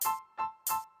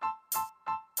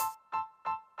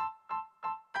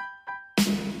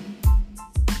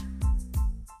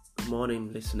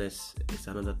morning, listeners. It's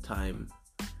another time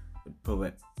with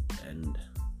Proverb, and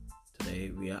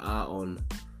today we are on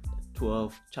the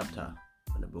 12th chapter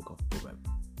in the book of Proverb.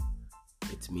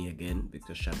 It's me again,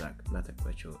 Victor Shadrach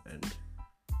Natakwecho, and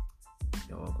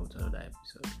you're welcome to another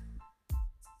episode.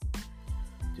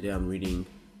 Today I'm reading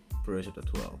Proverbs chapter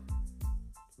 12,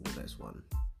 verse 1.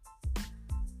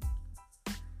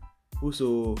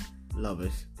 Whoso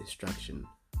loveth instruction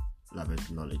loveth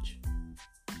knowledge,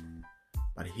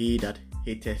 but he that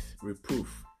hateth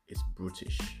reproof is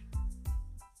brutish.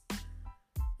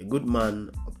 A good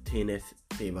man obtaineth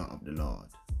favor of the Lord,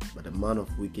 but a man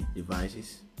of wicked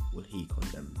devices will he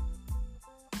condemn.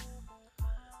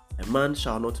 A man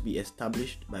shall not be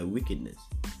established by wickedness,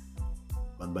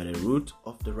 but by the root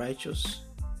of the righteous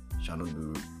shall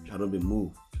not be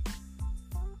moved.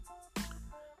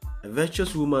 A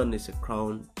virtuous woman is a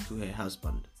crown to her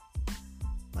husband,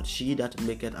 but she that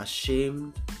maketh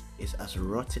ashamed is as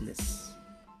rottenness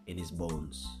in his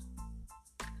bones.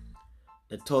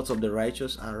 The thoughts of the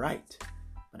righteous are right,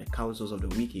 but the counsels of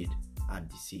the wicked are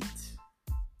deceit.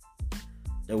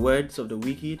 The words of the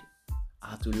wicked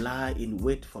are to lie in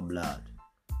wait for blood,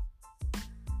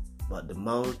 but the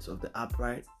mouth of the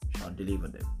upright shall deliver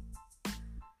them.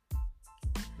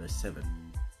 Verse 7.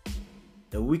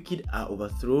 The wicked are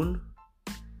overthrown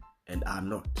and are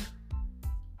not,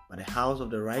 but the house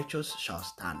of the righteous shall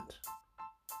stand.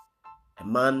 A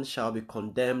man shall be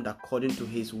condemned according to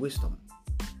his wisdom,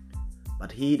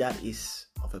 but he that is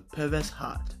of a perverse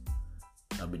heart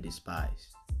shall be despised.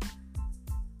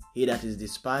 He that is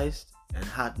despised and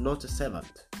hath not a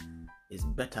servant is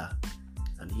better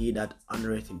than he that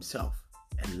honoureth himself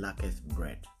and lacketh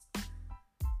bread.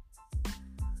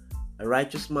 A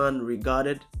righteous man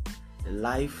regarded the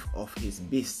life of his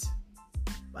beasts,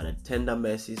 but the tender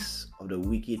mercies of the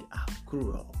wicked are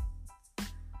cruel.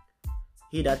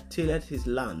 He that tilleth his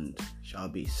land shall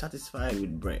be satisfied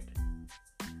with bread,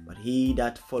 but he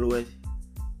that followeth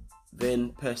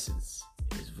vain persons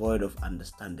is void of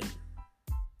understanding.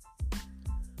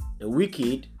 The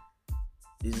wicked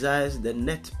desires the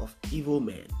net of evil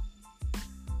men,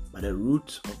 but the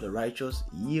root of the righteous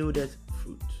yieldeth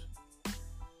fruit.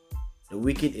 The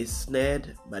wicked is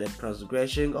snared by the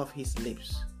transgression of his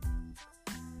lips,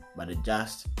 but the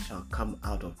just shall come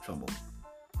out of trouble.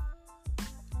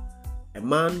 A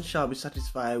man shall be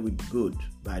satisfied with good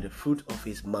by the fruit of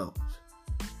his mouth,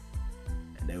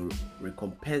 and the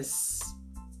recompense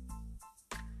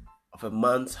of a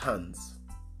man's hands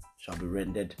shall be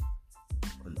rendered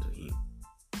unto him.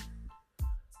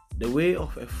 The way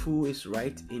of a fool is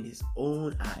right in his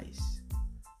own eyes,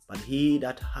 but he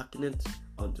that hearkeneth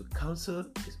unto counsel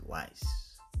is wise.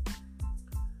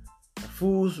 A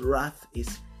fool's wrath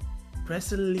is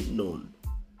presently known,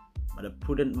 but a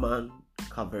prudent man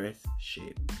covereth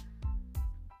shame.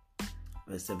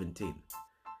 Verse 17.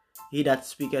 He that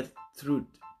speaketh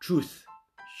truth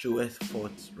showeth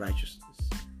forth righteousness,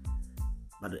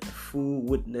 but a fool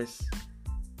witness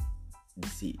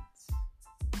deceit.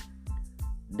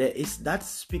 There is that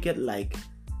speaketh like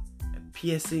a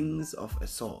piercings of a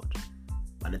sword,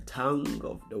 but the tongue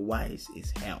of the wise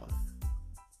is health.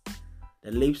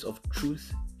 The lips of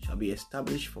truth shall be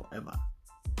established forever,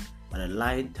 but a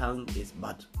lying tongue is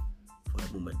but for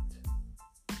a moment.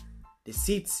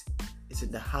 Deceit is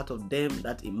in the heart of them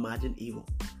that imagine evil,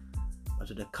 but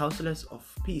to the counselors of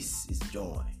peace is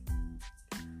joy.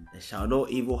 There shall no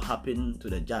evil happen to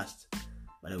the just,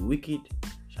 but the wicked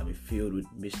shall be filled with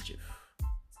mischief.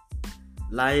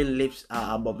 Lying lips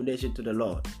are abomination to the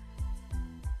Lord,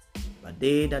 but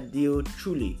they that deal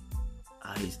truly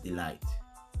are his delight.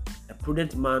 A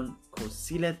prudent man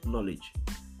concealeth knowledge,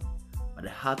 but the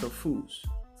heart of fools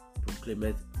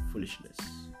proclaimeth foolishness.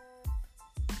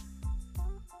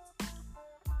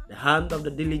 The hand of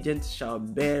the diligent shall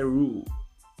bear rule,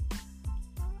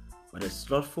 but the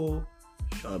slothful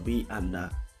shall be under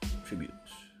tribute.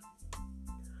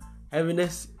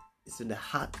 Heaviness in the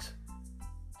heart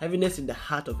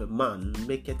of a man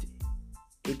maketh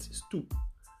it stoop,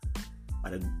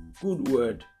 but a good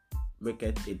word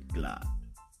maketh it glad.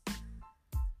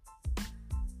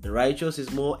 The righteous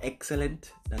is more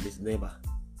excellent than his neighbor,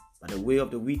 but the way of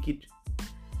the wicked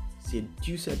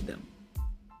seduceth them.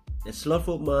 The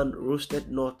slothful man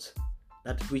roasted not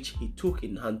that which he took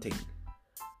in hunting,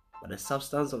 but the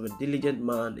substance of a diligent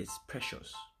man is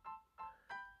precious.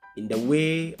 In the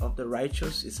way of the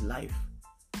righteous is life,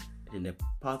 and in the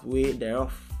pathway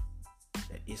thereof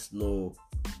there is no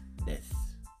death.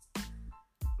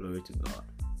 Glory to God.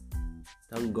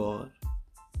 Thank God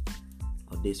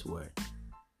for this word.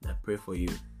 And I pray for you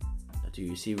that you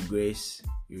receive grace,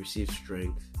 you receive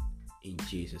strength in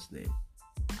Jesus' name.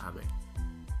 Amen.